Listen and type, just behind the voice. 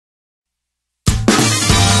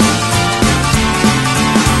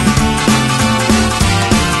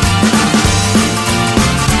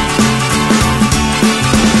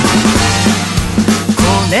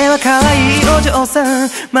可愛いお嬢さん、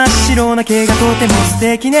真っ白な毛がとても素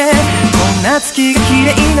敵ね。こんな月が綺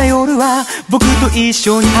麗な夜は僕と一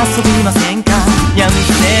緒に遊びませんか。ニャン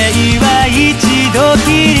生は一度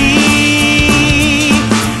きり、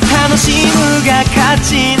楽しむが勝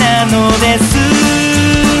ちなのです。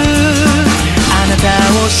あなた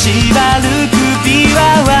を縛る首輪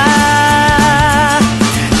は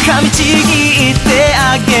噛みちぎって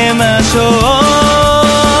あげましょう。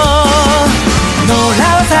野良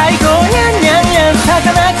は最高ニャンニャンニャン、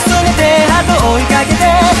魚くすねて鳩追いかけて、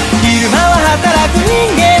昼間は働く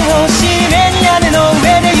人間を締めに屋根の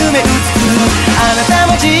上で夢うつつ、あな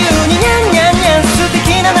たも自由にニャンニャンニャン、素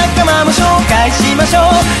敵な仲間も紹介しましょう。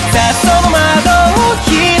さあその窓を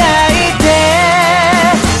開いて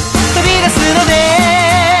飛び出すので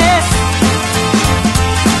す。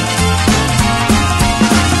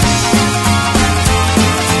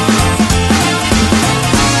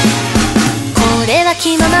これは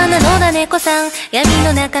気ままなのだ猫さん、闇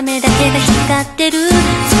の中目だけが光ってる。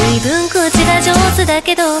随分口が上手だ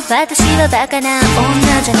けど私はバカな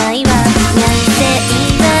女じゃないわ。ニャン生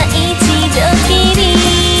は一度きり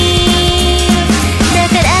だ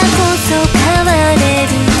からこそ変われる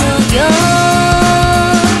のよ。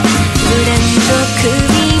ブランド首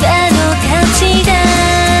輪の価値だ、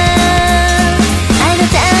あな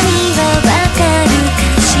たにはわかる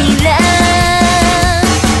かしら。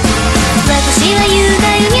私は優雅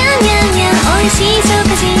よニャンニャンニャン、美味しい食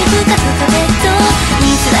事にふかふかベッド、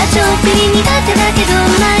水はちょっぴり苦手だけど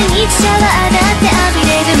毎日シャワーだって浴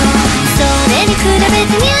びれるの。それに比べ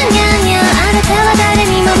てニャンニャンニャン、あなたは誰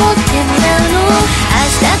に守ってもらうの。明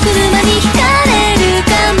日車にひかれる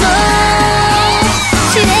かも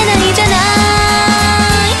しれないじゃない。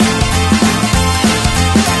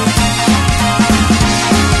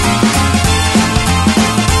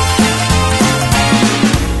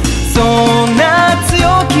そんな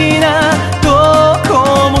強気などこ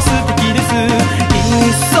も素敵です。い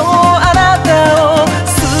っそあなたを好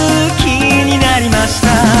きになりました。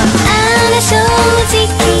あら正直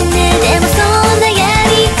ね、でもそんなや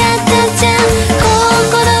り方じゃ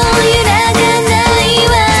心揺らがない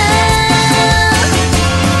わ。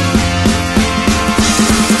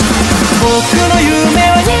僕の夢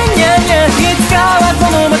はニャンニャンニャン、いつかはこ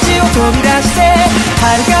の街を飛び出して遥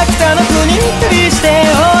か北の国に旅してオ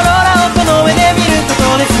ーロラをこの目で見るこ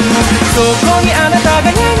とです。そこにあなた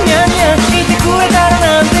がニャ